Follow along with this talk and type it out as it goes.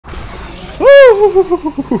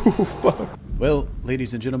Fuck. Well,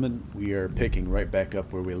 ladies and gentlemen, we are picking right back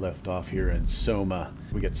up where we left off here in Soma.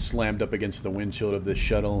 We get slammed up against the windshield of the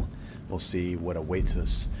shuttle. We'll see what awaits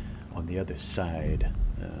us on the other side.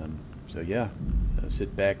 So yeah,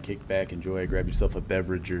 sit back, kick back, enjoy, grab yourself a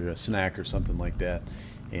beverage or a snack or something like that,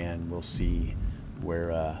 and we'll see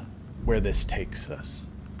where this takes us.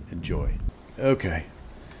 Enjoy. Okay.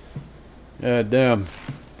 Damn.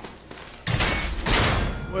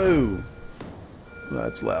 Whoa. Well,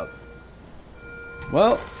 that's loud.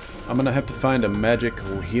 Well, I'm gonna have to find a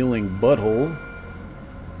magical healing butthole.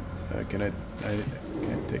 Can I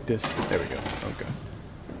take this? There we go. Okay.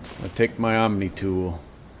 I'll take my Omni tool.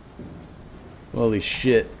 Holy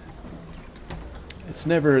shit. It's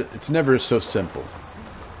never so simple.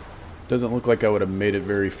 Doesn't look like I would have made it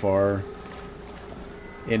very far.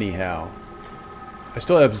 Anyhow. I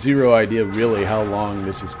still have zero idea really how long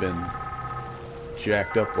this has been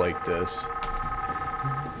jacked up like this.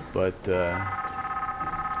 But,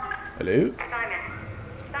 hello?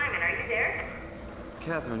 Simon, are you there?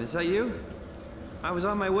 Catherine, is that you? I was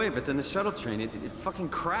on my way, but then the shuttle train, it fucking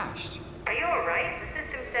crashed. Are you alright? The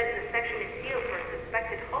system says the section is sealed for a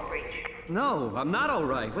suspected hull breach. No, I'm not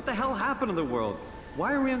alright. What the hell happened to the world?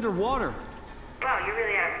 Why are we underwater? Well, you're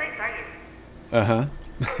really out of place, aren't you? Uh-huh.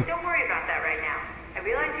 Don't worry about that right now. I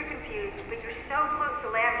realize you're confused, but you're so close to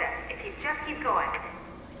Lambda. If you just keep going.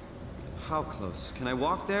 How close? Can I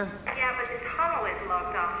walk there? Yeah, but the tunnel is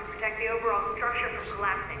locked off to protect the overall structure from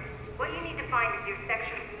collapsing. What you need to find is your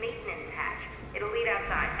section's maintenance hatch. It'll lead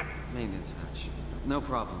outside. Maintenance hatch. No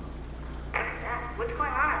problem. What's that? What's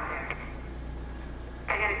going on out there?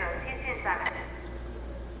 I gotta go. See you soon, Simon.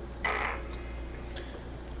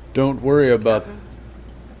 Don't worry about... Catherine?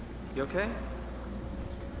 You okay?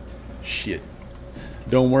 Shit.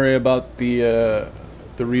 Don't worry about the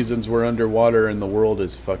reasons we're underwater and the world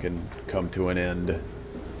has fucking come to an end.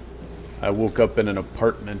 I woke up in an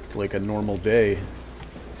apartment like a normal day,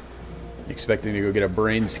 expecting to go get a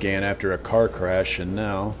brain scan after a car crash, and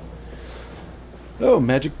now... Oh,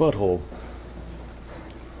 magic butthole.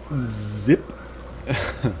 Zip.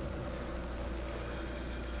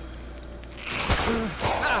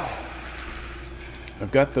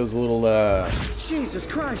 I've got those little, Jesus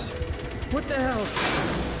Christ! What the hell?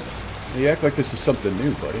 You act like this is something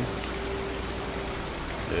new, buddy.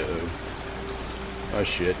 Uh-oh. Oh,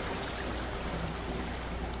 shit.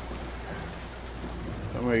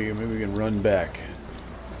 Oh, maybe we can run back.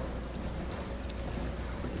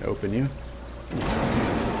 Open you.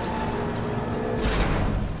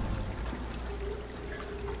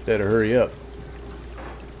 Better hurry up.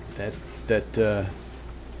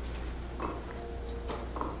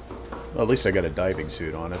 Well, at least I got a diving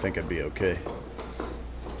suit on. I think I'd be okay.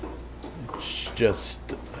 It's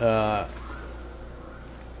just,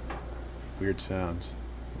 weird sounds.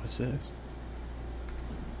 What's this?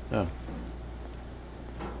 Oh.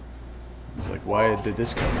 It's like, why did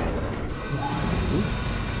this come out?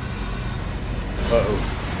 Uh-oh.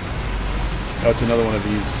 Oh, it's another one of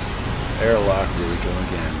these airlocks. Here we go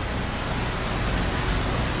again.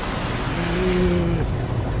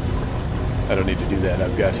 I don't need to do that.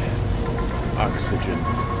 I've got oxygen.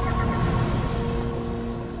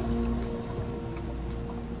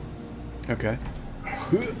 Okay.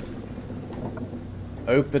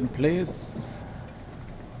 Open, please.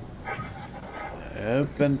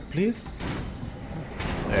 Open, please.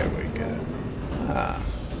 There we go. Ah.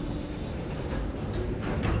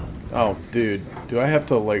 Oh, dude. Do I have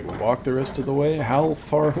to, like, walk the rest of the way? How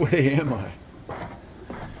far away am I?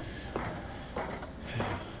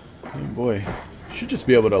 Oh, boy. You should just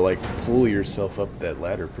be able to, like, pull yourself up that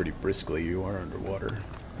ladder pretty briskly. You are underwater.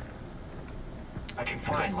 I can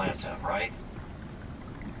find Lambda, right?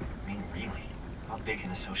 I mean, really? How big can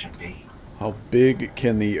this ocean be? How big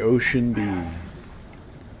can the ocean be?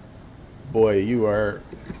 Boy, you are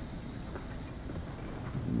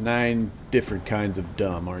 9 different kinds of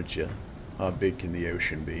dumb, aren't you? How big can the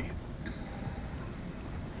ocean be?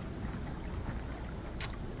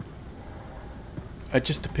 It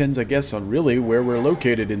just depends, I guess, on really where we're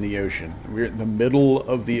located in the ocean. We're in the middle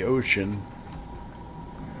of the ocean.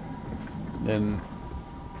 Then,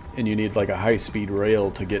 and you need like a high-speed rail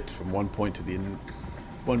to get from one point to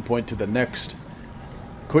the next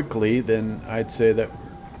quickly. Then I'd say that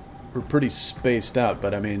we're pretty spaced out.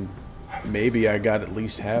 But I mean, maybe I got at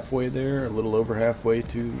least halfway there, a little over halfway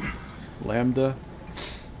to Lambda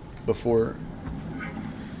before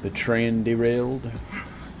the train derailed.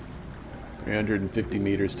 350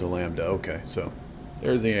 meters to Lambda. Okay, so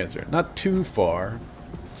there's the answer. Not too far,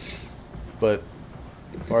 but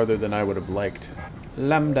farther than I would have liked.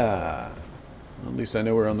 Lambda. At least I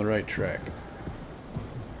know we're on the right track.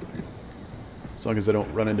 As long as I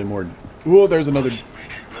don't run into more... Whoa, there's another...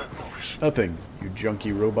 Nothing, you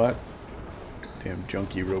junky robot. Damn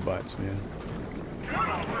junky robots, man.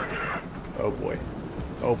 Oh boy.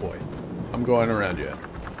 Oh boy. I'm going around you.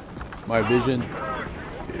 My vision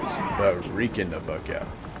is freaking the fuck out.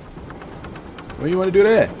 What do you want to do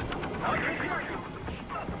that?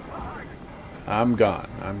 I'm gone.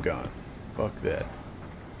 I'm gone. Fuck that.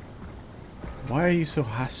 Why are you so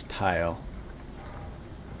hostile?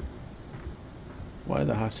 Why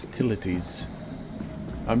the hostilities?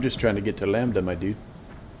 I'm just trying to get to Lambda, my dude.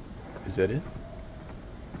 Is that it?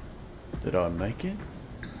 Did I make it?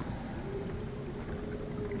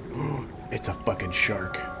 It's a fucking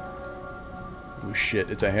shark. Oh shit,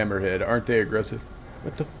 it's a hammerhead. Aren't they aggressive?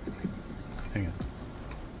 What the f... Hang on.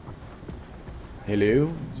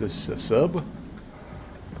 Hello? Is this a sub?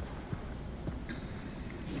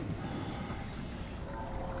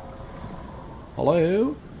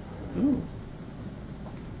 Hello? Ooh.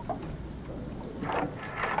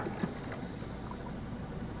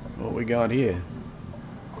 What we got here?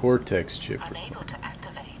 Cortex chip. Unable to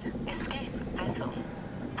activate. Escape vessel.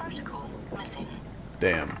 Protocol missing.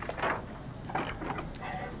 Damn.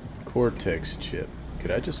 Cortex chip.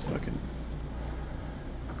 Could I just fucking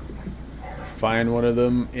find one of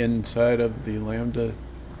them inside of the Lambda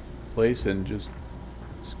place and just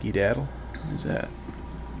skedaddle? What is that?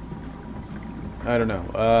 I don't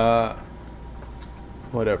know.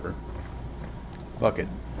 Whatever. Fuck it.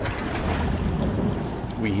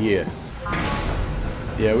 We here.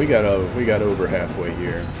 Yeah, we got over halfway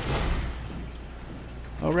here.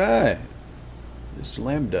 All right. This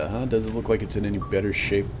Lambda, huh? Doesn't look like it's in any better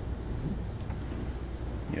shape.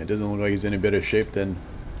 Yeah, it doesn't look like it's in any better shape than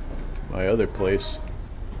my other place.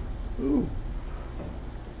 Ooh.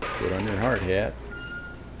 Put on your hard hat.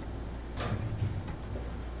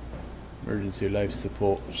 Emergency life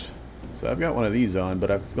support. So I've got one of these on,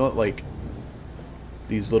 but I've got like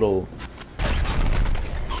these little...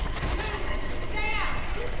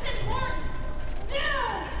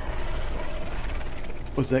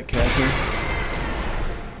 Was that Catherine?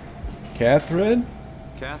 Catherine?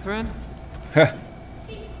 Catherine? Ha.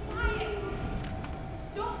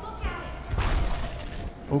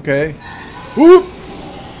 Okay. Whoop!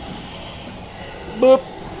 Boop!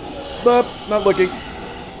 Boop! Not looking.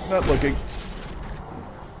 Not looking.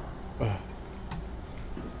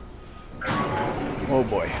 Oh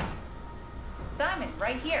boy. Simon,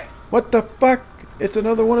 right here. What the fuck? It's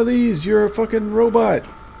another one of these. You're a fucking robot.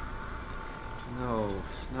 No,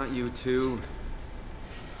 not you two.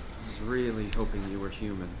 I was really hoping you were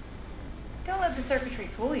human. Don't let the circuitry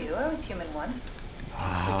fool you. I was human once.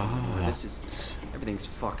 This is... everything's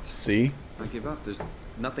fucked. See? I give up. There's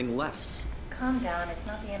nothing left. Calm down. It's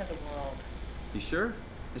not the end of the world. You sure?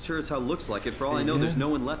 It sure as hell looks like it. For all I know, there's no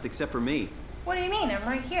one left except for me. What do you mean? I'm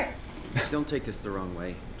right here. Don't take this the wrong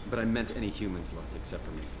way, but I meant any humans left except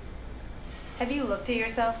for me. Have you looked at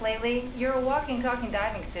yourself lately? You're a walking, talking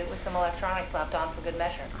diving suit with some electronics slapped on for good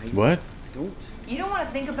measure. What? I don't... You don't want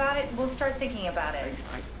to think about it? We'll start thinking about it.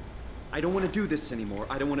 I don't want to do this anymore.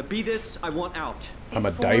 I don't want to be this. I want out. I'm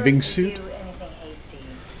a Before diving you suit? do anything hasty,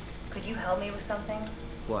 could you help me with something?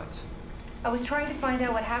 What? I was trying to find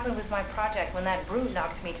out what happened with my project when that brute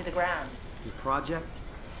knocked me to the ground. Your project?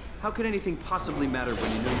 How could anything possibly matter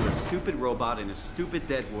when you know you're a stupid robot in a stupid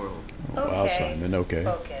dead world? Oh, wow, Simon, okay.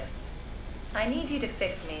 Focus. I need you to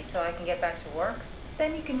fix me so I can get back to work.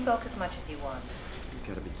 Then you can sulk as much as you want. You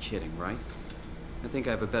gotta be kidding, right? I think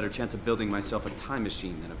I have a better chance of building myself a time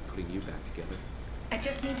machine than of putting you back together. I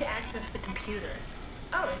just need to access the computer.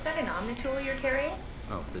 Oh, is that an Omnitool you're carrying?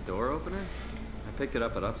 Oh, the door opener? I picked it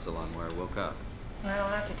up at Upsilon where I woke up. That'll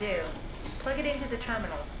have to do. Plug it into the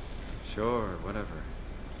terminal. Sure, whatever.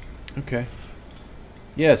 Okay.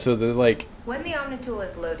 Yeah, so they're like... When the Omnitool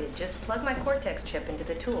is loaded, just plug my Cortex chip into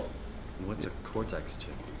the tool. What's a Cortex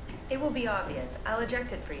chip? It will be obvious. I'll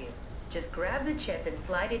eject it for you. Just grab the chip and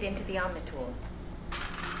slide it into the Omnitool.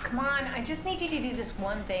 Come on, I just need you to do this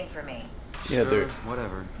one thing for me. Yeah, sure,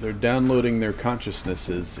 whatever. They're downloading their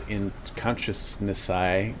consciousnesses in consciousnesses.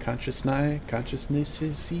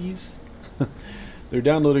 They're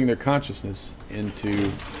downloading their consciousness into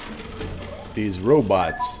these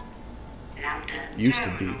robots. Lambda Used to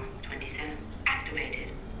be. 27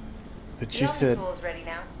 activated. But she said... The Omnitool is ready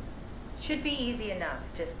now. Should be easy enough.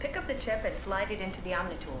 Just pick up the chip and slide it into the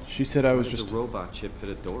Omnitool. She said I was How does just... a robot chip fit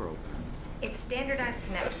a door opener? It's standardized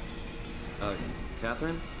connect.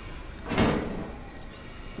 Catherine?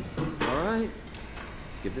 Alright.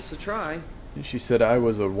 Let's give this a try. She said I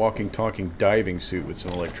was a walking, talking diving suit with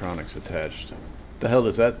some electronics attached. The hell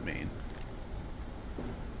does that mean?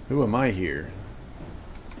 Who am I here?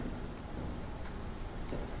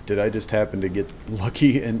 did I just happen to get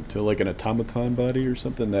lucky into like an automaton body or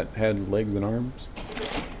something that had legs and arms?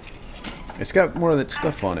 It's got more of that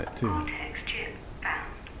stuff on it too. Cortex chip found.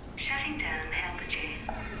 Shutting down helper chain.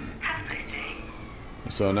 Have a nice day.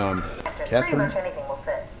 So now I'm Pretty Catherine much anything will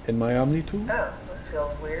fit. in my Omni tool. Oh, this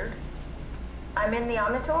feels weird. I'm in the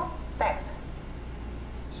Omnitool? Thanks.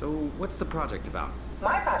 So, what's the project about?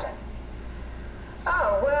 My project.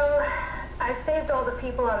 Oh, well, I saved all the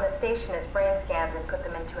people on the station as brain scans and put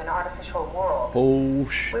them into an artificial world. Oh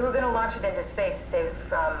shit. We were going to launch it into space to save it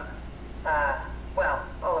from, well,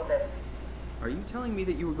 all of this. Are you telling me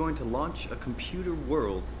that you were going to launch a computer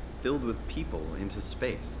world filled with people into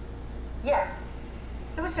space? Yes.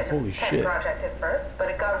 It was just Holy a pet shit. project at first, but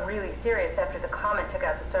it got really serious after the comet took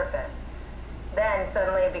out the surface. Then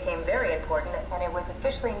suddenly it became very important, and it was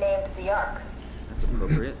officially named the Ark. That's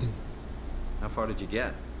appropriate. How far did you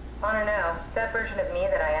get? I don't know, that version of me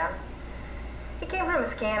that I am. It came from a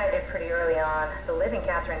scan I did pretty early on. The living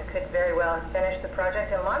Catherine could very well have finished the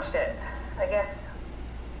project and launched it. I guess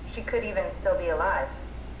she could even still be alive.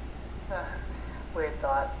 Weird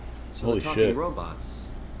thought. So Holy the talking shit. robots,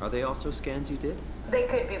 are they also scans you did? They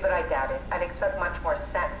could be, but I doubt it. I'd expect much more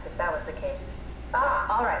sense if that was the case.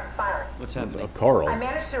 All right, finally. What's happening? Carl. I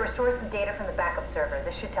managed to restore some data from the backup server.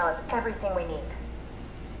 This should tell us everything we need.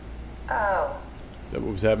 Oh. Is that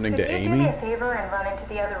what was happening Could to you do me Amy? a favor and run into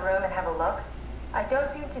the other room and have a look? I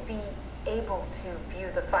don't seem to be able to view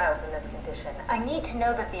the files in this condition. I need to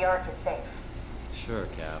know that the Ark is safe. Sure,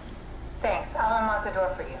 Cap. Thanks. I'll unlock the door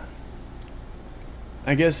for you.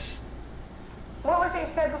 I guess. What was it you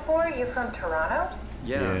said before? You're from Toronto?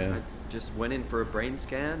 Yeah, I just went in for a brain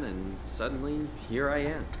scan and suddenly here I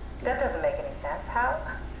am. That doesn't make any sense. How?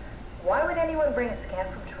 Why would anyone bring a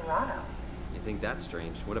scan from Toronto? You think that's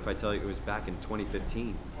strange? What if I tell you it was back in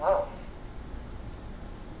 2015? Whoa.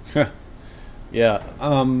 Yeah.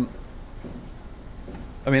 I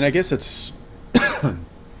mean, I guess it's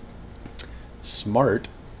smart.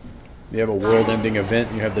 You have a world-ending event.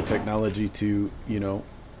 And you have the technology to, you know,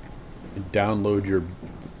 download your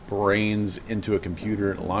brains into a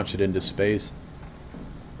computer and launch it into space.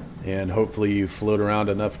 And hopefully you float around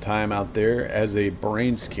enough time out there as a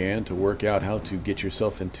brain scan to work out how to get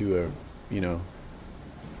yourself into a, you know,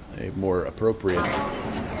 a more appropriate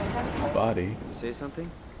body. You say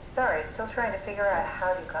something? Sorry, still trying to figure out how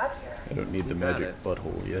you got here. I don't need the You got magic it.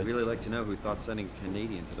 butthole yet. I'd really like to know who thought sending a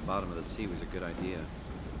Canadian to the bottom of the sea was a good idea.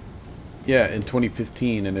 Yeah, in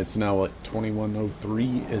 2015, and it's now what,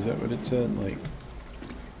 2103? Is that what it said? Like,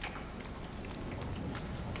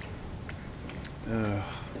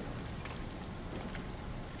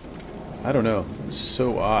 I don't know. It's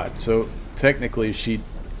so odd. So technically, she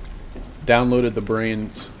downloaded the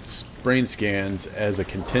brain scans as a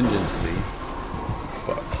contingency.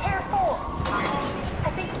 Fuck. Careful!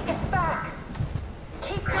 I think it's back.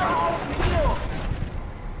 Keep your eyes peeled.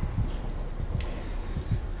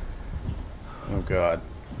 Oh god.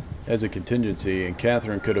 As a contingency, and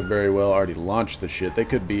Catherine could have very well already launched the shit. They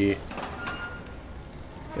could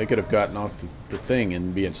have gotten off the thing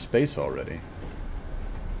and be in space already.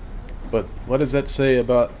 But what does that say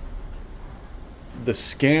about the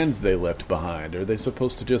scans they left behind? Are they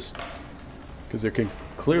supposed to just... Because they're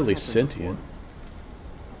clearly sentient.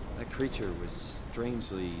 That creature was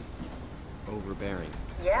strangely overbearing.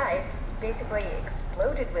 Yeah, it basically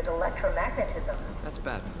exploded with electromagnetism. That's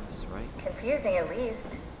bad for us, right? Confusing at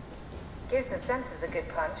least. Gives the senses a good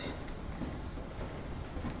punch.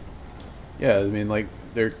 Yeah, I mean, like,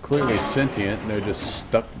 they're clearly sentient and they're just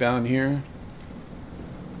stuck down here.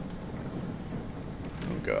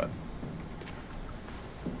 Oh god.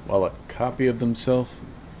 While a copy of themselves?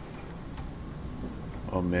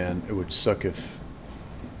 Oh man, it would suck if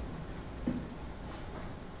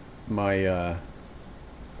my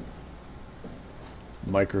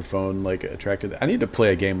microphone like attracted. I need to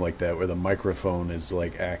play a game like that where the microphone is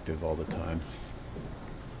like active all the time.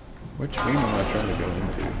 Which game am I trying to go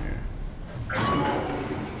into here?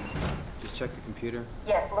 Just check the computer.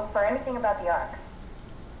 Yes, look for anything about the Ark.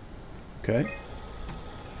 Okay.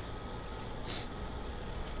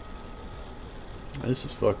 This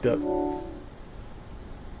is fucked up.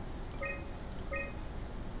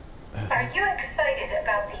 Are you excited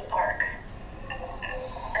about the Ark?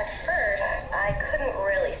 At first, I couldn't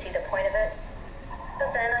really see the point of it.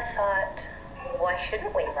 But then I thought, why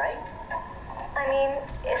shouldn't we, right? I mean,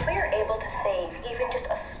 if we are able to save even just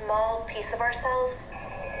a small piece of ourselves,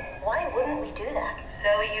 why wouldn't we do that?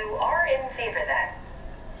 So you are in favor then?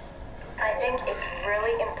 I think it's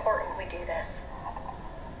really important we do this.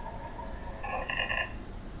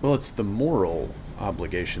 Well, it's the moral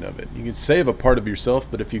obligation of it. You can save a part of yourself,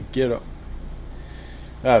 but if you get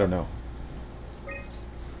I don't know.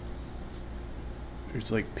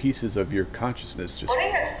 There's like pieces of your consciousness just... What are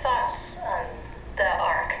your thoughts on the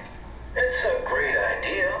Ark? It's a great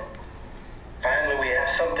idea. Finally, we have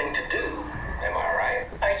something to do. Am I right?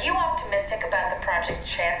 Are you optimistic about the project's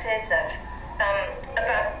chances of,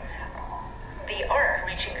 about the Ark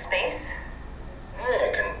reaching space?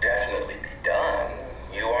 It can definitely be done.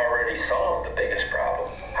 You already solved the biggest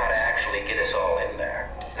problem. How to actually get us all in there.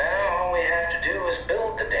 Now all we have to do is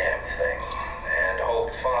build the damn thing. And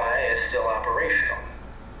hope Phi is still operational.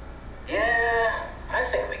 Yeah, I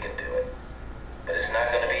think we can do it. But it's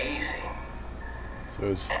not going to be easy. So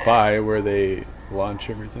is Phi where they launch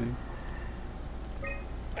everything?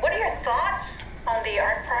 What are your thoughts on the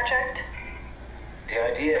Ark project?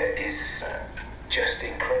 The idea is just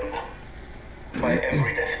incredible. By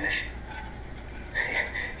every definition.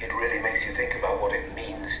 It really makes you think about what it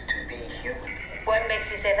means to be human. What makes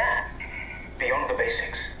you say that? Beyond the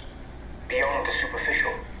basics. Beyond the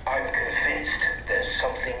superficial. I'm convinced there's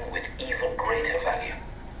something with even greater value.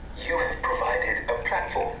 You have provided a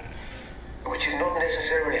platform, which is not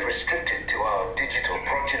necessarily restricted to our digital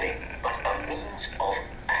progeny, but a means of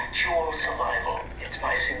actual survival. It's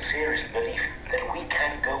my sincerest belief that we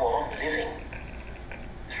can go on living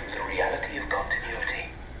through the reality of continuity.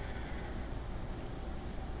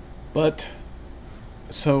 But,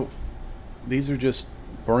 so, these are just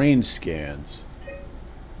brain scans.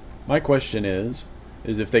 My question is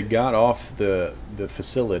if they got off the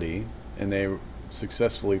facility and they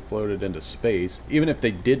successfully floated into space, even if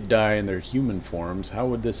they did die in their human forms, how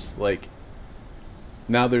would this, like,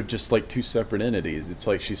 now they're just like two separate entities. It's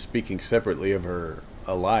like she's speaking separately of her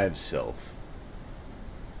alive self.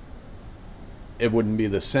 It wouldn't be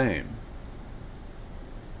the same.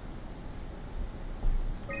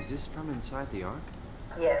 Is this from inside the Ark?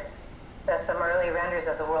 Yes. That's some early renders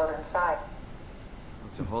of the world inside.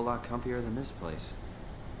 Looks a whole lot comfier than this place.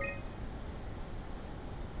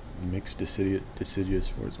 Mixed deciduous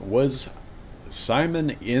forest. Was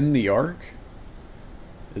Simon in the Ark?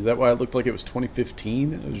 Is that why it looked like it was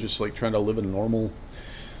 2015? It was just like trying to live a normal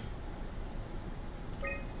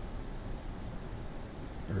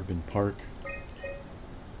urban park.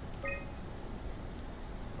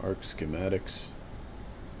 Arc schematics.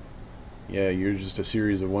 Yeah, you're just a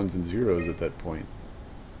series of ones and zeros at that point.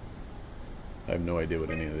 I have no idea what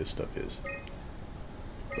any of this stuff is.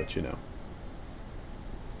 But you know.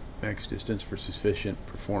 Max distance for sufficient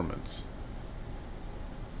performance.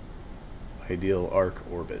 Ideal arc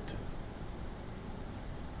orbit.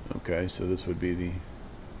 Okay, so this would be the...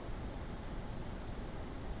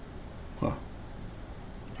 Huh.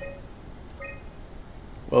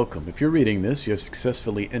 Welcome. If you're reading this, you have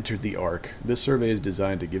successfully entered the Ark. This survey is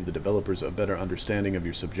designed to give the developers a better understanding of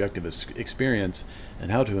your subjective experience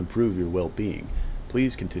and how to improve your well-being.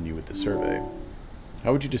 Please continue with the survey.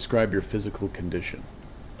 How would you describe your physical condition?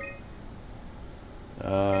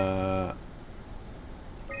 I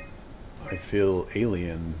feel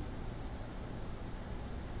alien.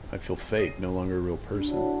 I feel fake, no longer a real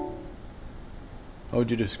person. How would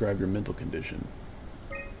you describe your mental condition?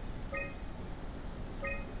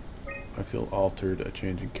 I feel altered, a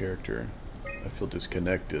change in character. I feel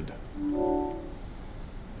disconnected. How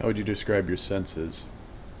would you describe your senses?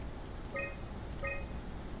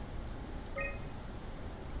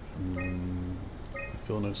 I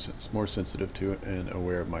feel more sensitive to and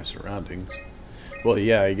aware of my surroundings. Well,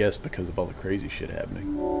 yeah, I guess because of all the crazy shit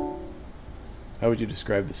happening. How would you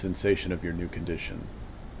describe the sensation of your new condition?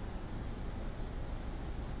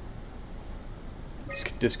 It's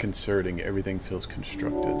disconcerting. Everything feels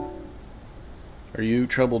constructed. Are you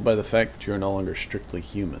troubled by the fact that you're no longer strictly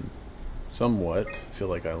human? Somewhat. Feel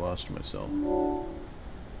like I lost myself.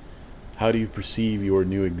 How do you perceive your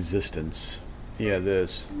new existence? Yeah,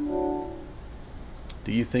 this.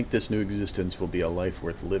 Do you think this new existence will be a life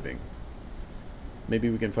worth living? Maybe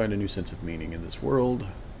we can find a new sense of meaning in this world.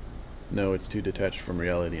 No, it's too detached from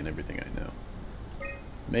reality and everything I know.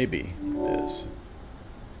 Maybe this.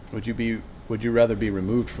 Would you rather be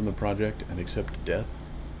removed from the project and accept death?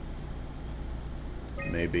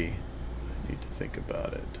 Maybe. I need to think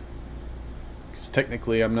about it. Because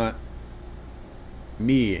technically I'm not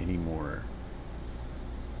me anymore.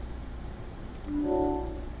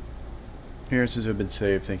 Appearances have been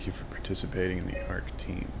saved. Thank you for participating in the Ark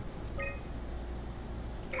team.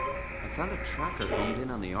 I found a tracker homed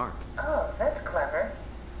in on the Ark. Oh, that's clever.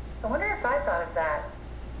 I wonder if I thought of that.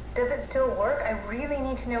 Does it still work? I really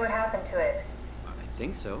need to know what happened to it. I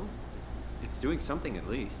think so. It's doing something at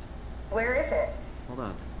least. Where is it? Hold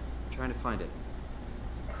on. I'm trying to find it.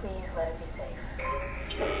 Please let it be safe.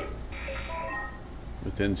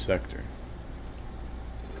 Within sector.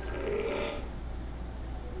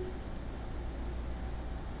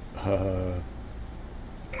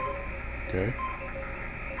 Okay.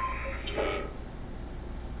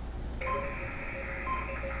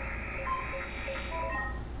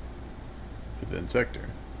 Within sector.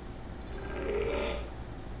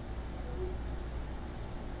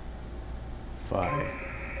 Phi.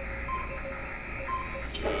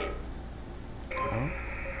 Tau.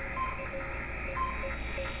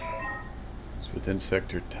 It's within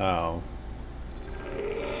sector Tau.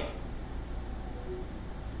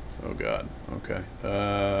 Oh god. Okay.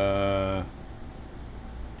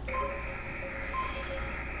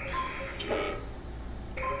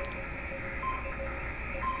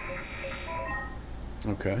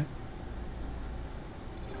 Okay.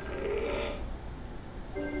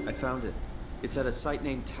 I found it. It's at a site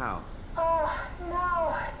named Tau. Oh,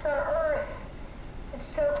 no, it's on Earth. It's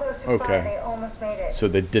so close to Okay. Phi, they almost made it. So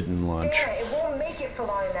they didn't launch. Damn it, it won't make it for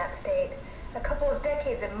long in that state. A couple of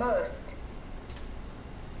decades at most.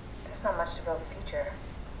 That's not much to build a future.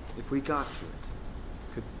 If we got to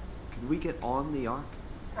it, could we get on the Ark?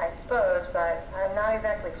 I suppose, but I'm not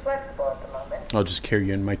exactly flexible at the moment. I'll just carry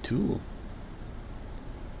you in my tool.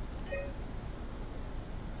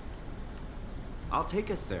 I'll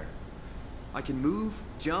take us there. I can move,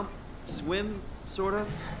 jump, swim, sort of.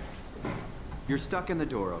 You're stuck in the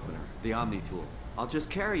door opener, the Omni tool. I'll just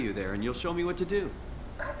carry you there and you'll show me what to do.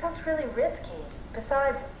 That sounds really risky.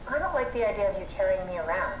 Besides, I don't like the idea of you carrying me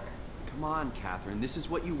around. Come on, Catherine. This is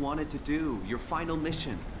what you wanted to do. Your final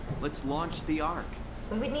mission. Let's launch the Ark.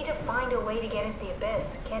 We would need to find a way to get into the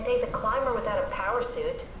abyss. Can't take the climber without a power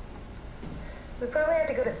suit. We probably have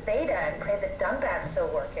to go to Theta and pray that Dunbat's still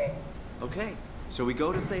working. Okay, so we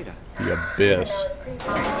go to Theta. The abyss. That was pretty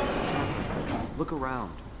fun. Look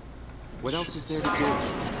around. What else is there to do?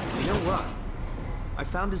 You know what? I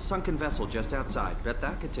found a sunken vessel just outside. Bet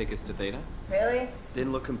that could take us to Theta. Really?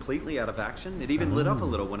 Didn't look completely out of action. It even lit up a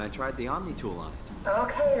little when I tried the Omni tool on it.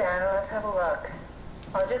 Okay then, let's have a look.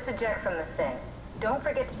 I'll just eject from this thing. Don't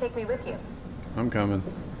forget to take me with you. I'm coming.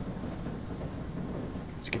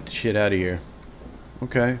 Let's get the shit out of here.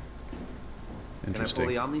 Okay. Can I pull Interesting.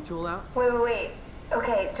 the Omni tool out? Wait.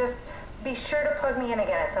 Okay, just be sure to plug me in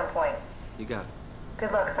again at some point. You got it.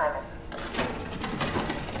 Good luck, Simon.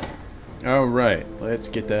 Alright, let's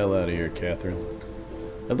get the hell out of here, Catherine.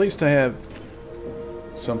 At least I have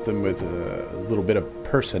something with a little bit of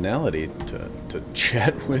personality to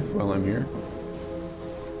chat with while I'm here.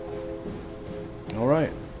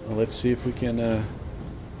 Alright, well, let's see if we can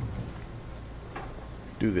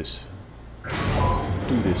do this.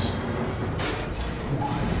 Do this.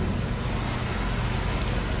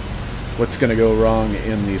 What's gonna go wrong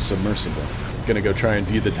in the submersible? Gonna go try and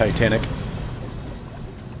view the Titanic.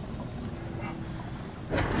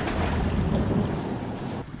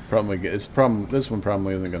 This one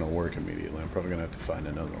probably isn't gonna work immediately. I'm probably gonna have to find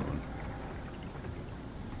another one.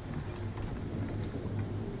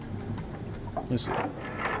 Let's see.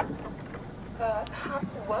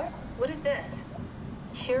 What? What is this?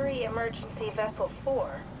 Curie Emergency Vessel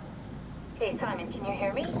 4. Hey, Simon, can you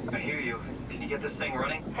hear me? I hear you. Can you get this thing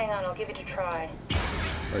running? Hang on, I'll give it a try.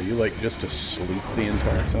 Are you like just asleep the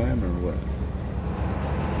entire time, or what?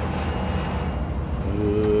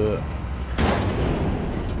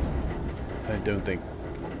 I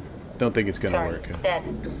don't think it's gonna Sorry, work. it's dead.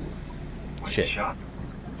 Was Shit. it shot?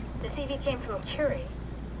 The CV came from Curie.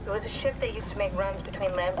 It was a ship that used to make runs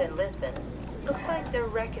between Lambda and Lisbon. Looks like their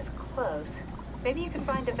wreck is close. Maybe you can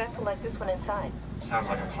find a vessel like this one inside. Sounds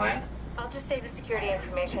like a plan. I'll just save the security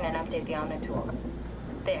information and update the Omni tool.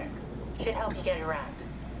 There. Should help you get it around.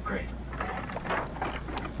 Great.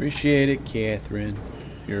 Appreciate it, Catherine.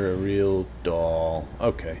 You're a real doll.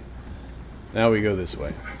 Okay. Now we go this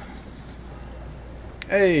way.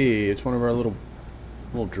 Hey, it's one of our little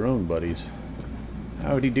drone buddies.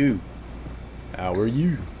 Howdy do. How are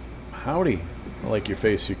you? Howdy. I like your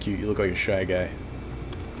face. You're cute. You look like a shy guy.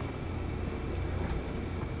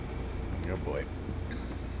 Oh boy.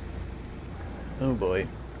 Oh boy.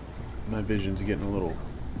 My vision's getting a little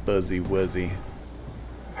buzzy-wuzzy.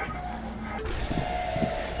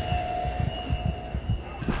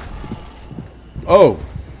 Oh!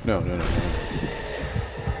 No.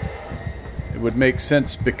 It would make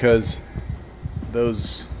sense because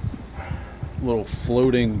those little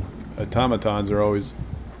floating automatons are always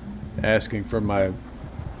asking for my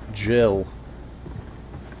gel.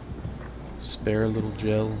 Spare little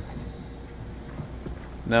gel.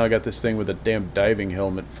 Now I got this thing with a damn diving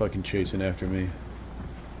helmet fucking chasing after me.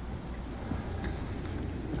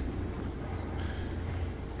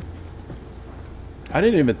 I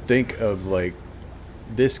didn't even think of like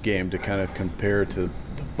this game to kind of compare to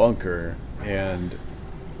the Bunker and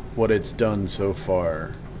what it's done so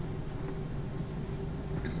far.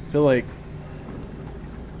 feel like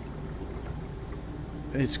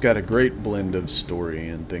it's got a great blend of story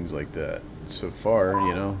and things like that so far,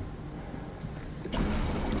 you know.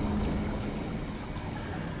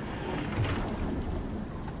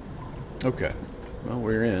 Okay, well,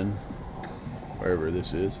 we're in wherever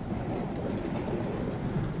this is.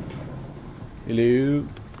 Hello,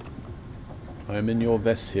 I'm in your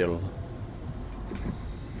vessel.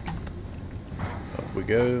 Up we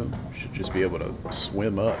go. Should just be able to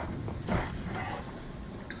swim up. I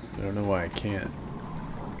don't know why I can't.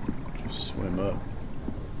 Just swim up.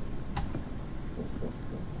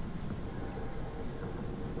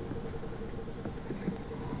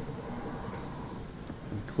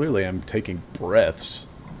 And clearly I'm taking breaths.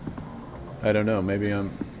 I don't know, maybe I'm...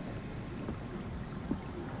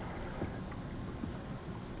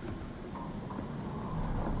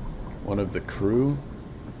 one of the crew?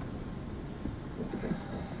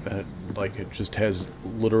 That, like, it just has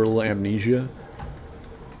literal amnesia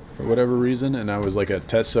for whatever reason, and I was like a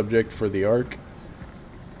test subject for the Ark.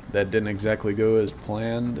 That didn't exactly go as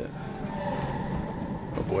planned.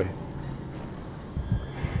 Oh boy.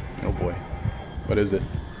 Oh boy. What is it?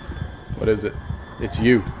 What is it? It's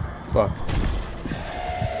you. Fuck.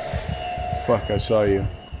 Fuck, I saw you.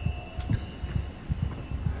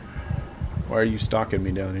 Why are you stalking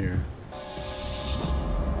me down here?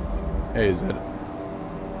 Hey, is that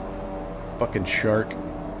a fucking shark?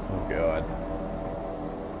 Oh god.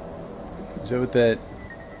 Is that what that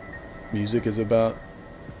music is about?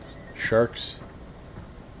 Sharks?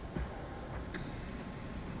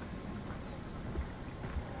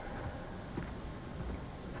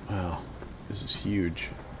 Wow, this is huge.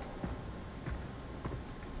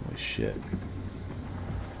 Holy shit.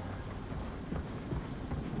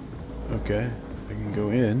 Okay, I can go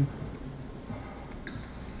in.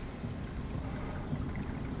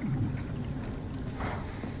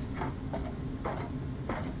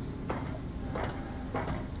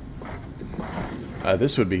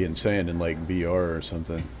 This would be insane in like VR or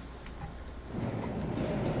something.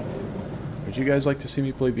 Would you guys like to see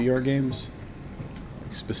me play VR games?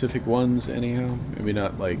 Like specific ones, anyhow? Maybe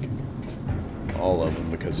not like all of them,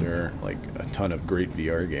 because there aren't like a ton of great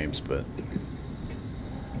VR games, but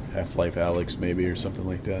Half-Life Alyx maybe, or something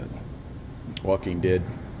like that. Walking Dead.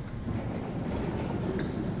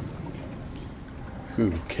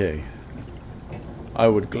 Okay. I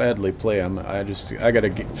would gladly play them. I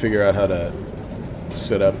gotta figure out how to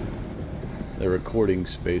set up the recording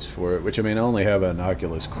space for it, which, I mean, I only have an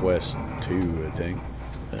Oculus Quest 2, I think.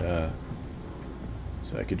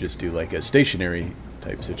 So I could just do like a stationary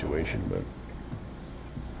type situation, but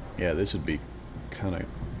yeah, this would be kind of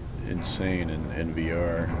insane in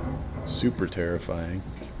VR. Super terrifying.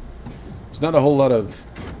 There's not a whole lot of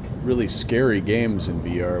really scary games in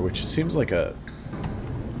VR, which seems like a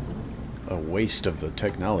waste of the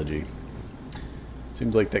technology.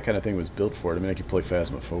 Seems like that kind of thing was built for it. I mean, I could play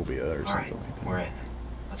Phasmophobia or something like that. We're in.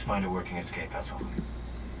 Let's find a working escape vessel.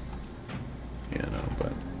 Yeah, no,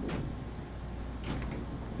 but...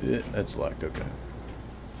 yeah, that's locked, okay.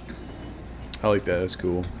 I like that, that's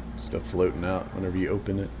cool. Stuff floating out whenever you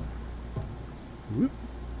open it. Whoop.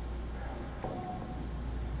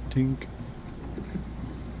 Tink.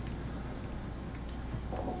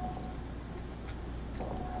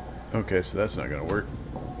 Okay, so that's not gonna work.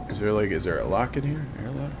 Is there a lock in here?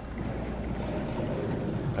 Airlock?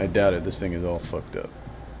 I doubt it. This thing is all fucked up.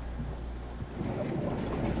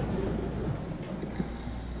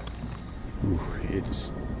 Ooh,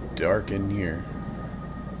 it's dark in here.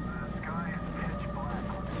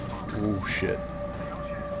 Oh shit.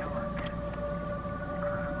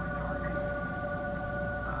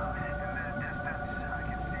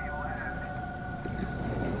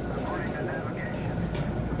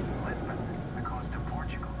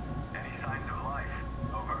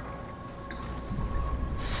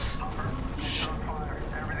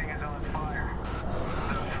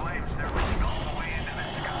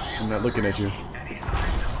 I'm not looking at you.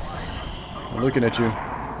 I'm looking at you.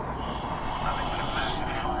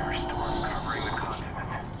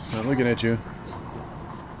 I'm not looking at you.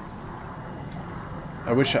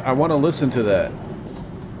 I want to listen to that.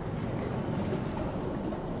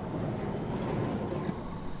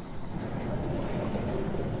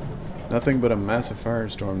 Nothing but a massive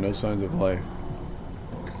firestorm, no signs of life.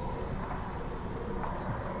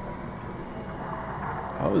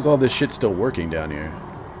 How is all this shit still working down here?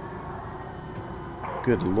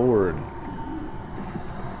 Good lord.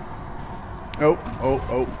 Oh.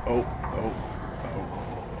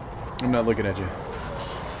 I'm not looking at you.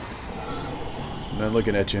 I'm not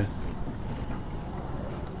looking at you.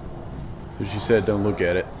 So she said don't look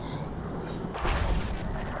at it.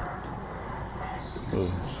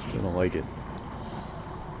 Oh, still don't like it.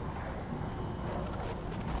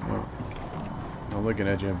 Oh. I'm looking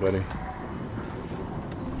at you, buddy.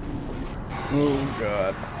 Oh,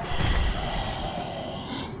 God.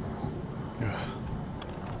 Ugh.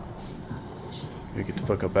 You get the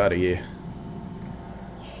fuck up out of here.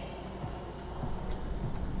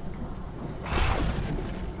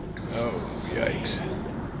 Oh, yikes.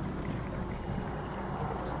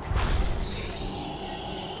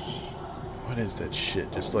 What is that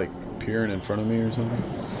shit? Just like peering in front of me or something?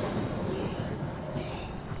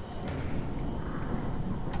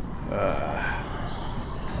 I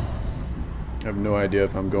have no idea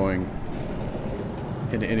if I'm going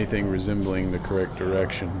in anything resembling the correct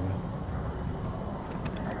direction.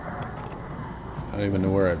 I don't even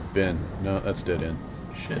know where I've been. No, that's dead end.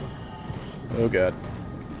 Shit. Oh, God.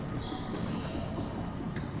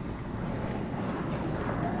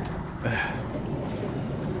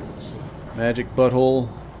 Magic butthole.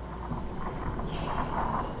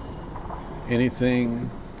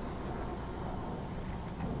 Anything.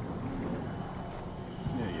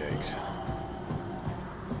 Yeah, yikes.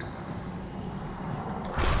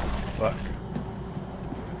 Fuck.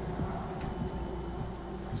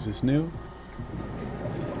 Is this new?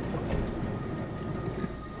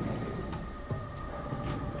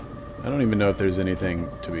 I don't even know if there's anything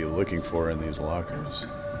to be looking for in these lockers.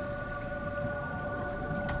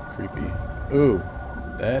 Creepy. Ooh,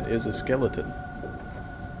 that is a skeleton.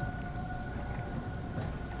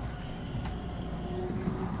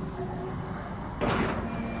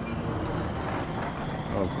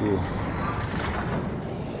 Oh, cool.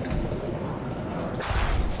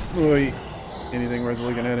 Oi. Anything worth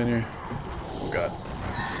looking at in here? Oh, God.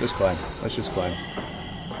 Just climb. Let's just climb.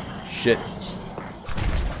 Shit.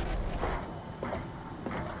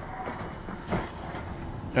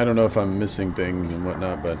 I don't know if I'm missing things and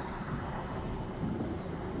whatnot, but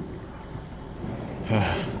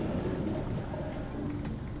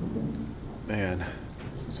man,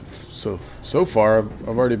 so far I've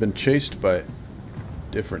already been chased by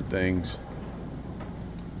different things.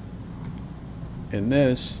 In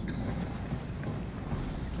this,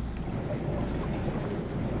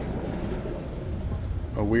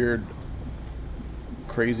 a weird,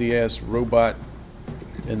 crazy ass robot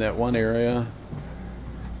in that one area.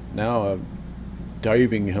 Now a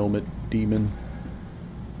diving helmet demon.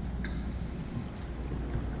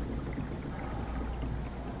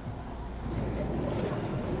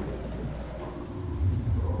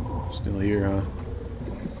 Still here, huh?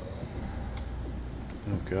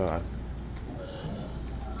 Oh, God.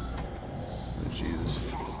 Oh, Jesus.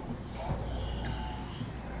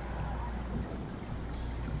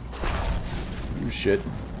 Oh, shit.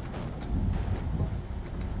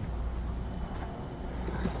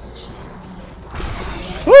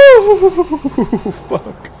 Oh,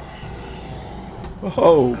 fuck.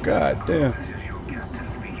 Oh, God damn.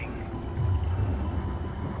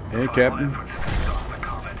 Hey, Captain.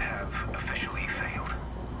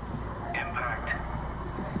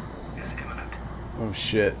 Oh,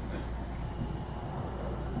 shit.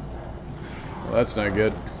 Well, that's not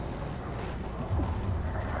good.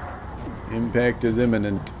 Impact is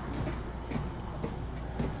imminent.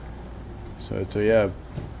 So yeah,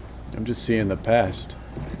 I'm just seeing the past.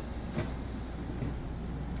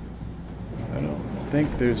 I don't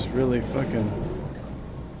think there's really fucking...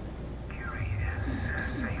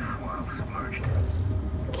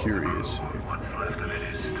 Curious.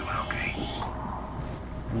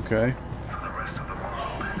 Okay.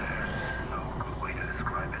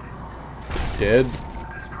 Dead?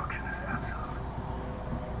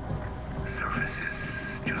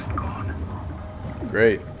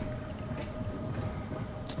 Great.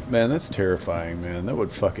 Man, that's terrifying, man. That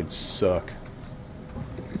would fucking suck.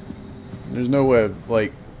 There's no way of,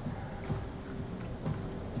 like...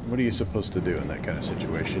 What are you supposed to do in that kind of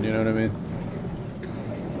situation, you know what I mean?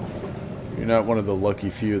 You're not one of the lucky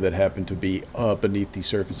few that happen to be beneath the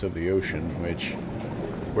surface of the ocean, which...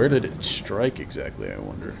 Where did it strike exactly, I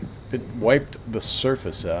wonder? It wiped the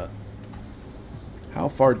surface out. How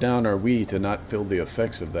far down are we to not feel the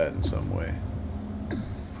effects of that in some way?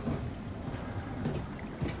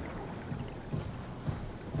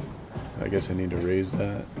 I guess I need to raise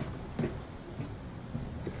that.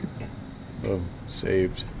 Oh,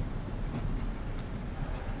 saved.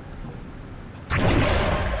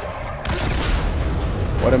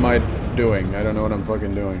 What am I doing? I don't know what I'm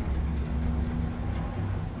fucking doing.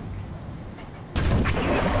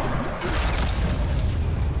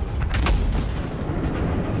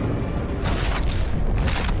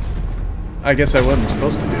 I guess I wasn't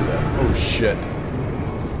supposed to do that. Oh shit.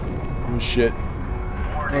 Oh shit.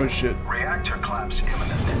 Oh shit. reactor collapse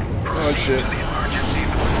imminent. Oh shit. The emergency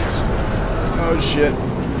booster. Oh shit.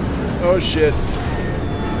 Oh shit.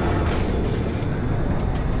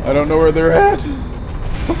 I don't know where they're at.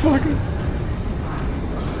 Oh fuck.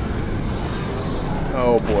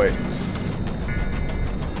 Oh boy.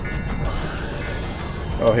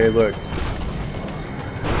 Oh hey, look.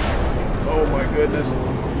 Oh my goodness.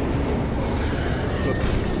 The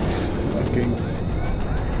fucking.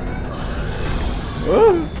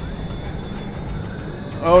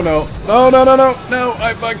 Oh no. No, no, no, no. No,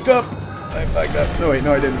 I fucked up. I fucked up. No, wait,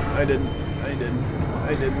 no, I didn't. I didn't. I didn't.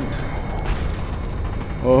 I didn't.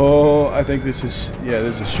 Oh, I think this is. Yeah,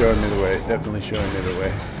 this is showing me the way. Definitely showing me the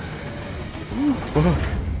way. Ooh, fuck.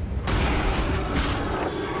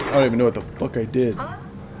 I don't even know what the fuck I did. Huh?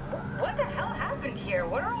 What the hell happened here?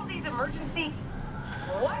 What are all these emergency...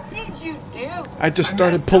 What did you do? I just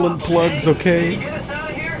started pulling plugs, okay? Can you get us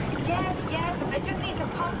out of here? Yes. I just need to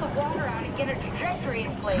pump the water out and get a trajectory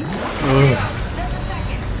in place. Ugh. Just a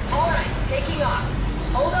second. All right, taking off.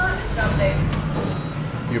 Hold on to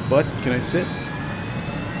something. Your butt? Can I sit?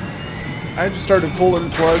 I just started pulling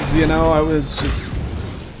plugs, you know, I was just...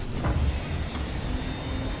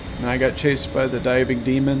 And I got chased by the diving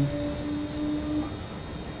demon.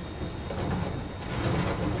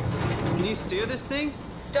 Can you steer this thing?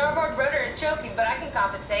 Starboard rudder is choking, but I can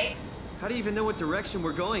compensate. How do you even know what direction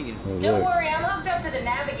we're going in? Oh, Don't look. worry, I'm hooked up to the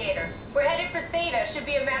navigator. We're headed for Theta. Should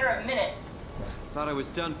be a matter of minutes. Thought I was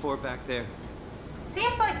done for back there.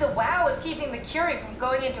 Seems like the WOW is keeping the Curie from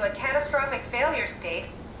going into a catastrophic failure state.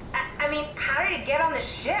 I mean, how did it get on the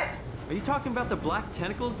ship? Are you talking about the black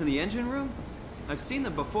tentacles in the engine room? I've seen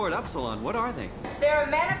them before at Upsilon. What are they? They're a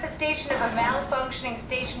manifestation of a malfunctioning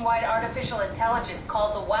station-wide artificial intelligence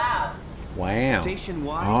called the WOW. Wow.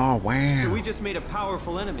 Station-wide? Oh, wow. So we just made a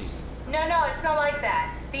powerful enemy. No, it's not like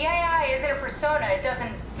that. The AI isn't a persona. It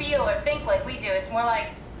doesn't feel or think like we do. It's more like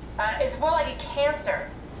a cancer.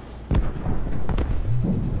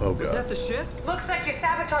 Oh, Was that God. the ship? Looks like your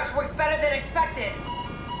sabotage worked better than expected.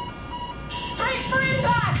 Brace for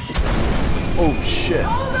impact! Oh, shit.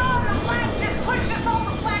 Hold on, the blast just pushed us off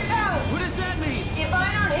the plateau! What does that mean? If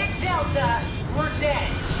I don't hit Delta, we're dead.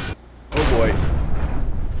 Oh, boy.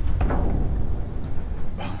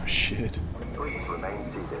 Oh, shit. Please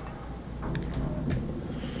remain seated.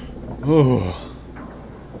 Oh.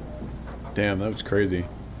 Damn, that was crazy.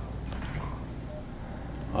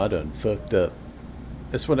 I done fucked up.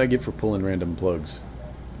 That's what I get for pulling random plugs.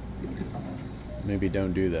 Maybe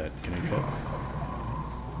don't do that. Can I cut?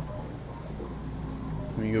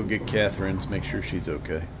 Let me go get Catherine's, make sure she's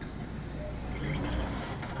okay.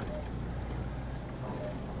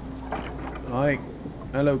 Hi.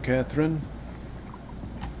 Hello, Catherine.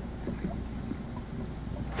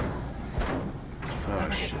 Oh,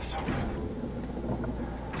 shit.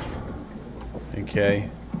 Okay.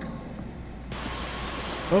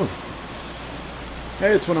 Oh.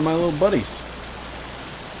 Hey, it's one of my little buddies.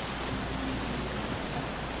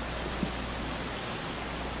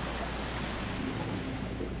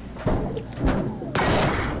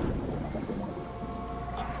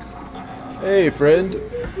 Hey, friend.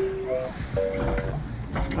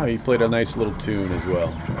 Oh, you played a nice little tune as well.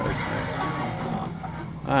 That was nice.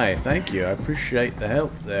 Hi, thank you. I appreciate the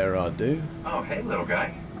help there, I do. Oh, hey, little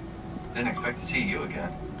guy. Didn't expect to see you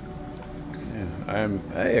again. Yeah,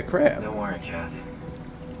 hey, a crab. Don't worry, Kath.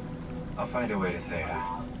 I'll find a way to Theta.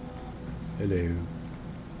 Hello.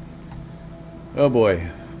 Oh boy.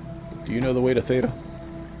 Do you know the way to Theta?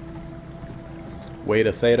 Way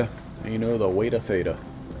to Theta? You know the way to Theta.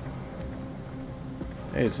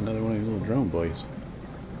 Hey, it's another one of these little drone boys.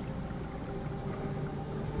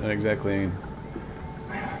 Not exactly in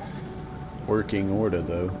working order,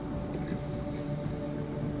 though.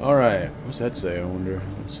 Alright, what's that say, I wonder?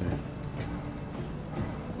 Let's see.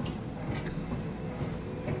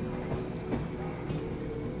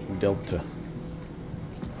 Delta.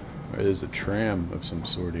 Or there's a tram of some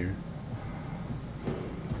sort here.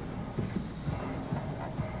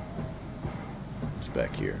 It's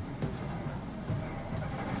back here.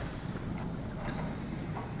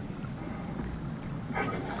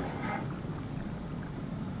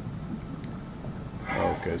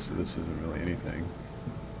 Oh, okay, so this isn't really anything.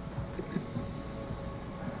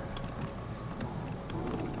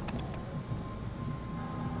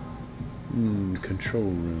 Control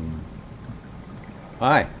room.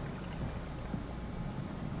 Hi.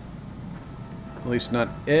 At least not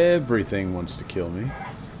everything wants to kill me.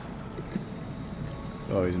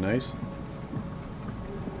 It's always nice.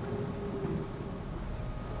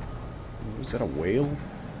 Was that a whale?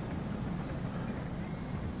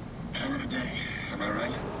 Hell of a day, am I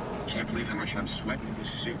right? Can't believe how much I'm sweating in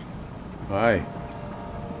this suit. Hi.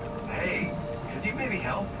 Hey, could you maybe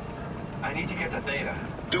help? I need to get to Theta.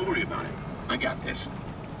 Don't worry about it. I got this.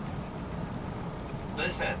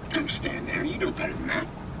 Listen. Don't stand there. You know better than that.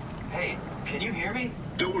 Hey, can you hear me?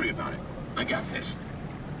 Don't worry about it. I got this.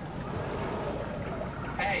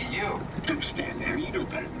 Hey, you. Don't stand there. You know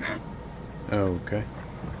better than that. Okay.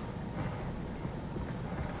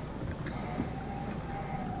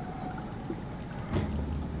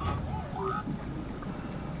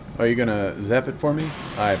 Are you gonna zap it for me?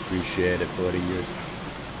 I appreciate it, buddy.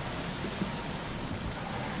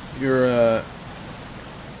 You're a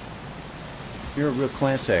real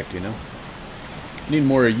class act, you know. Need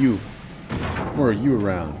more of you. More of you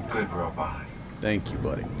around. Good robot. Thank you,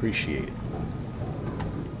 buddy. Appreciate it.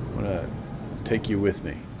 I'm gonna take you with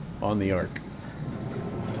me on the Ark.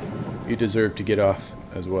 You deserve to get off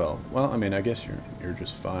as well. Well, I mean, I guess you're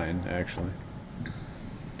just fine, actually.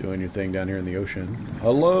 Doing your thing down here in the ocean.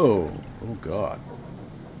 Hello! Oh, God.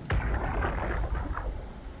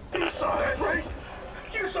 You saw that, right?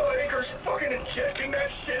 You saw Akers fucking injecting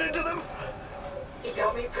that shit into them? He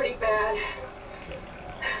got me pretty bad.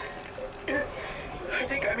 I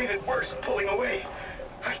think I made it worse pulling away.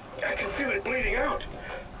 I can feel it bleeding out.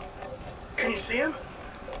 Can you see him?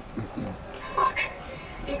 Fuck.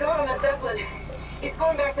 He got on a Zeppelin. He's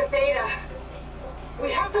going back to Theta. We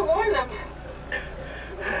have to warn them.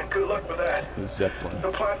 Good luck with that. The Zeppelin.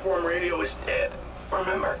 The platform radio is dead.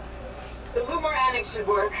 Remember? The Lumar Annex should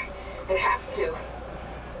work. It has to.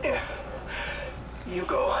 Yeah. You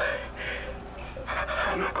go.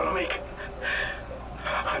 I'm not gonna make it.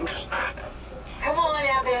 I'm just not. Come on,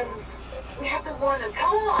 Evans. We have to warn them.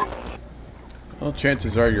 Come on. Well,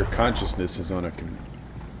 chances are your consciousness is on a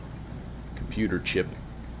computer chip.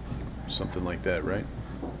 Something like that, right?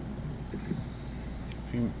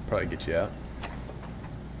 We can probably get you out.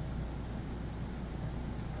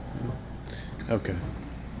 Okay.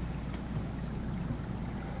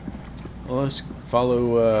 Well, let's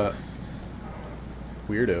follow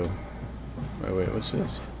Weirdo. Wait, what's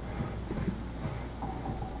this?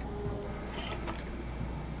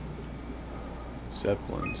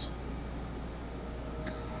 Zeppelins.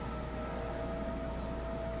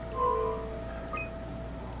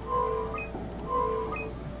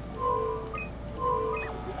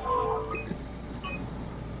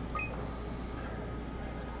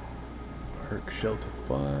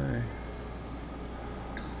 Sheltify.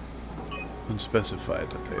 Unspecified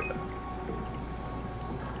Theta.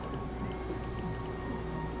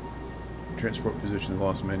 Transport position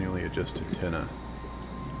lost, manually adjust antenna.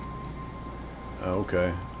 Oh,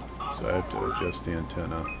 okay. So I have to adjust the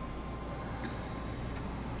antenna.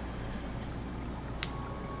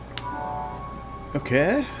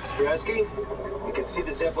 Okay. Drusky, you can see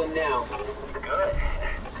the Zeppelin now. Good.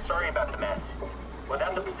 Sorry about the mess.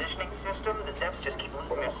 Without the positioning system, the Zeps just keep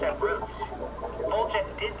losing their set routes. Voljet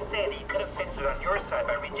did say that you could have fixed it on your side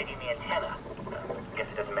by rejigging the antenna. Guess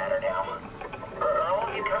it doesn't matter now. Are all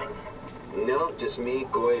of you coming? No, just me,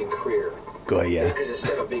 Goya, and Creer. Goya. Akers is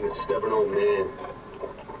stuck on being a stubborn old man.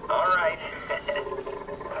 All right.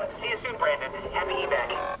 See you soon, Brandon. Happy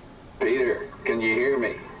evac. Peter, can you hear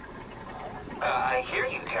me? I hear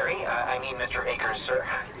you, Terry. I mean, Mr. Akers, sir.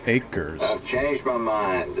 Acres. I've changed my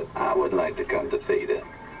mind. I would like to come to Theta.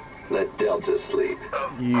 Let Delta sleep.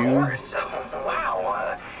 Of You course.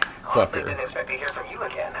 Wow. Honestly, fucker. didn't expect to hear from you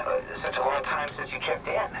again. Such a long time since you checked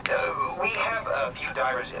in. We have a few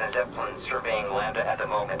divers in a Zeppelin surveying Lambda at the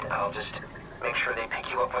moment. I'll just make sure they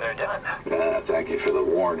pick you up when they're done. Thank you for the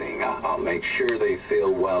warning. I'll make sure they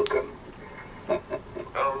feel welcome.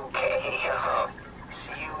 Okay.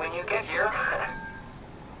 See you when you get here.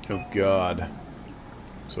 Oh, God.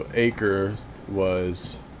 So Aker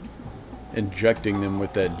was injecting them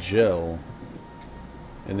with that gel,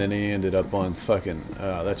 and then he ended up on fucking...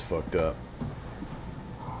 that's fucked up.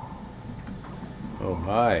 Oh,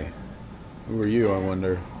 hi. Who are you, I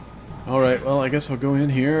wonder? Alright, well, I guess I'll go in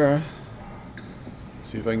here.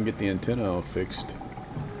 See if I can get the antenna all fixed.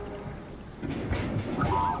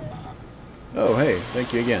 Oh, hey,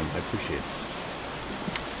 thank you again. I appreciate it.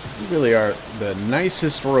 You really are the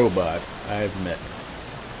nicest robot I've met.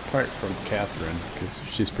 Apart from Catherine, because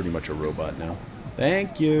she's pretty much a robot now.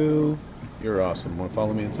 Thank you. You're awesome. Want to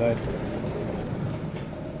follow me inside?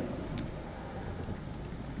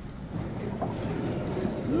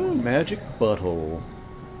 Ooh, magic butthole.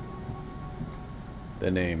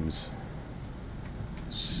 The names.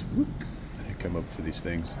 Swoop. I didn't come up for these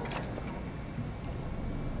things.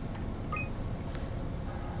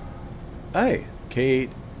 Hi, K8,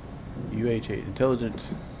 UH8, Intelligent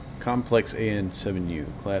Complex AN7U,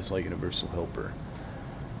 Class Light Universal Helper.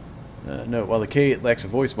 Note, while the K lacks a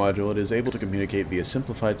voice module, it is able to communicate via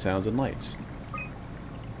simplified sounds and lights.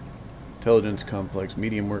 Intelligence complex,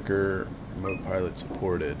 medium worker, remote pilot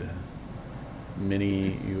supported.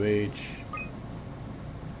 Mini UH.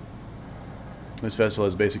 This vessel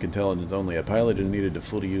has basic intelligence only. A pilot is needed to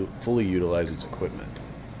fully utilize its equipment.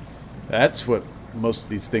 That's what most of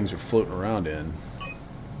these things are floating around in.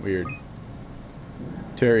 Weird.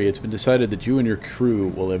 Terry, it's been decided that you and your crew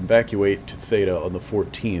will evacuate to Theta on the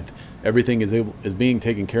 14th. Everything is being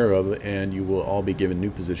taken care of, and you will all be given new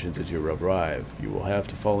positions as you arrive. You will have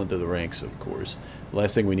to fall into the ranks, of course. The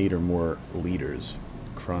last thing we need are more leaders.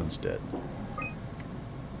 Kronstedt.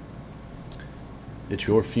 It's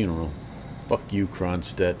your funeral. Fuck you,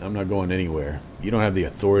 Kronstedt. I'm not going anywhere. You don't have the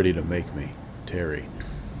authority to make me. Terry.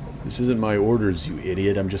 This isn't my orders, you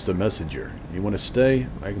idiot. I'm just a messenger. You want to stay?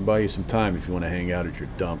 I can buy you some time if you want to hang out at your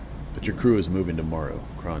dump. But your crew is moving tomorrow.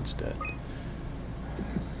 Kronstedt.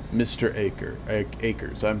 Mr.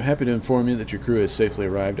 Akers, I'm happy to inform you that your crew has safely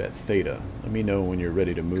arrived at Theta. Let me know when you're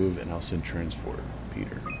ready to move, and I'll send transport.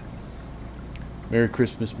 Peter. Merry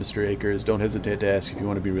Christmas, Mr. Akers. Don't hesitate to ask if you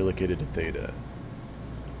want to be relocated to Theta.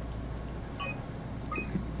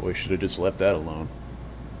 Boy, should have just left that alone.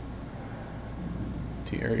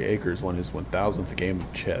 Terry Akers won his 1000th game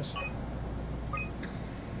of chess.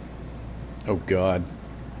 Oh God.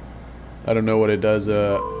 I don't know what it does,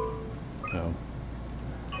 oh.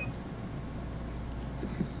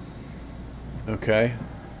 Okay.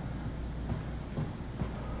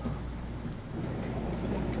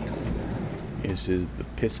 This is the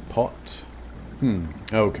piss pot.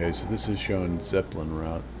 Okay, so this is showing Zeppelin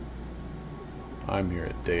route. I'm here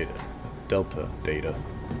at Delta Data.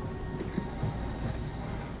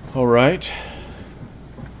 Alright.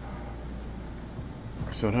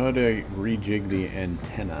 So how do I rejig the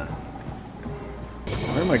antenna?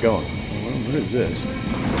 Where am I going? What is this?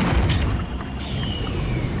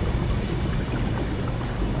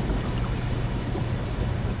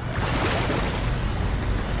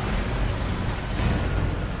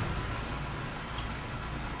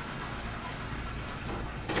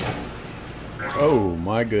 Oh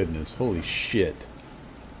my goodness, holy shit.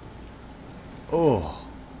 Oh.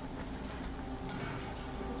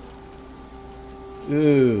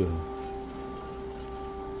 Ew.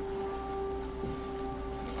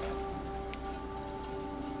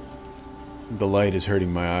 The light is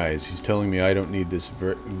hurting my eyes. He's telling me I don't need this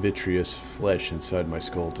vitreous flesh inside my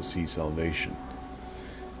skull to see salvation.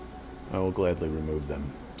 I will gladly remove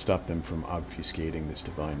them. Stop them from obfuscating this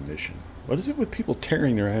divine mission. What is it with people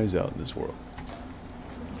tearing their eyes out in this world?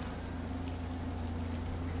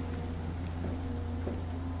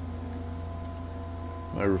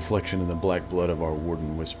 My reflection in the black blood of our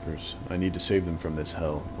warden whispers. I need to save them from this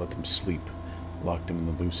hell. Let them sleep. Lock them in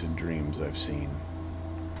the lucid dreams I've seen.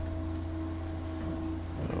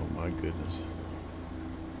 Oh my goodness.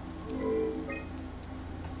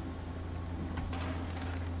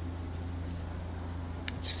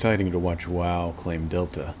 It's exciting to watch WoW claim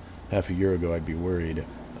Delta. Half a year ago I'd be worried.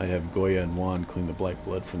 I'd have Goya and Juan clean the black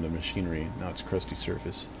blood from the machinery. Now its crusty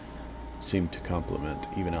surface seemed to complement,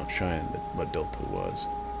 even outshine, what Delta was.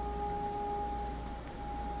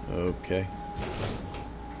 Okay.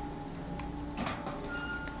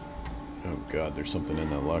 Oh God, there's something in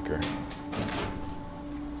that locker.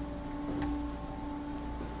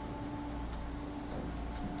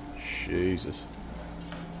 Jesus.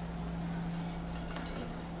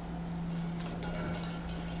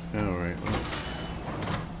 Alright.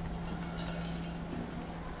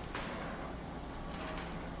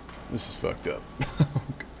 This is fucked up.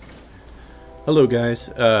 Hello guys,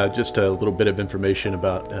 just a little bit of information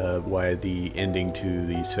about why the ending to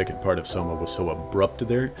the second part of Soma was so abrupt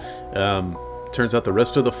there. Turns out the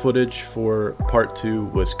rest of the footage for part 2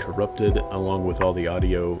 was corrupted, along with all the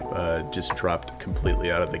audio just dropped completely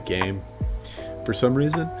out of the game for some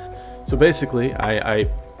reason. So basically, I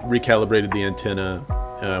recalibrated the antenna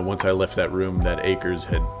once I left that room that Akers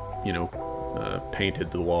had, you know,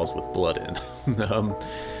 painted the walls with blood in.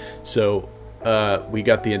 So we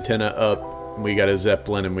got the antenna up, we got a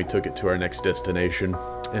Zeppelin, and we took it to our next destination,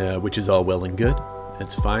 which is all well and good.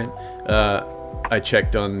 It's fine. I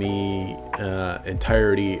checked on the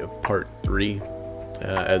entirety of part 3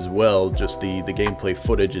 as well. Just the gameplay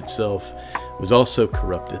footage itself was also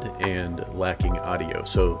corrupted and lacking audio.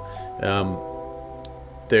 So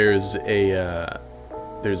there's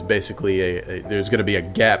basically there's going to be a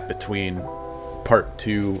gap between part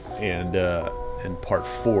 2 and part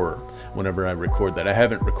 4 whenever I record that. I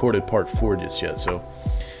haven't recorded part 4 just yet, so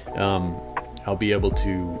I'll be able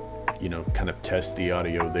to, you know, kind of test the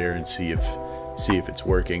audio there and see if see if it's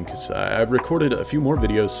working, because I've recorded a few more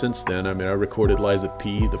videos since then. I mean, I recorded Liza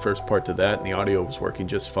P, the first part to that, and the audio was working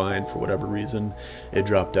just fine. For whatever reason, it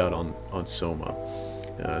dropped out on Soma.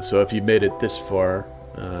 So if you've made it this far,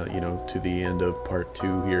 you know, to the end of part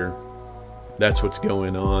 2 here, that's what's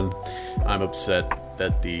going on. I'm upset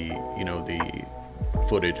that the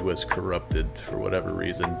footage was corrupted for whatever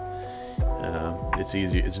reason.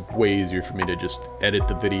 It's way easier for me to just edit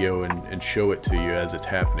the video and show it to you as it's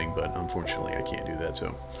happening, but unfortunately I can't do that.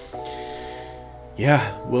 So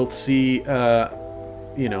yeah, we'll see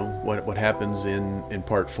you know, what happens in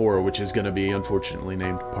part 4, which is going to be unfortunately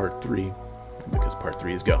named part 3, because part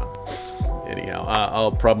 3 is gone. Anyhow,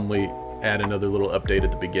 I'll probably add another little update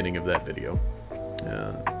at the beginning of that video,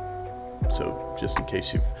 so just in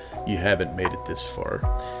case you haven't made it this far.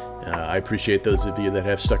 I appreciate those of you that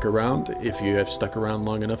have stuck around, if you have stuck around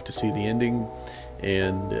long enough to see the ending,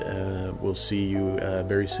 and we'll see you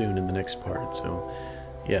very soon in the next part. So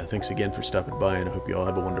yeah, thanks again for stopping by, and I hope you all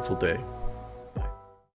have a wonderful day.